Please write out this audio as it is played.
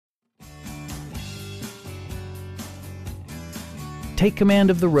take command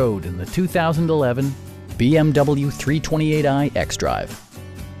of the road in the 2011 BMW 328i Xdrive.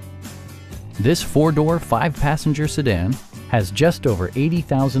 This four-door, five-passenger sedan has just over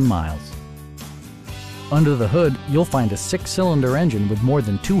 80,000 miles. Under the hood, you'll find a six-cylinder engine with more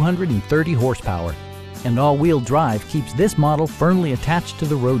than 230 horsepower, and all-wheel drive keeps this model firmly attached to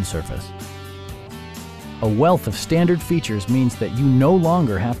the road surface. A wealth of standard features means that you no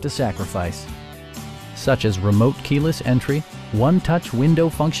longer have to sacrifice, such as remote keyless entry, one-touch window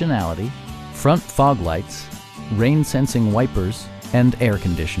functionality, front fog lights, rain-sensing wipers, and air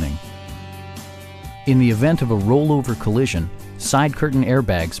conditioning. In the event of a rollover collision, side curtain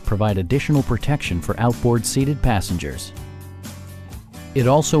airbags provide additional protection for outboard seated passengers. It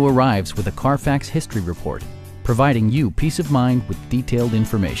also arrives with a Carfax history report, providing you peace of mind with detailed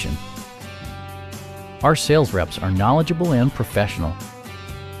information. Our sales reps are knowledgeable and professional.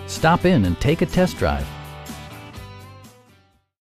 Stop in and take a test drive.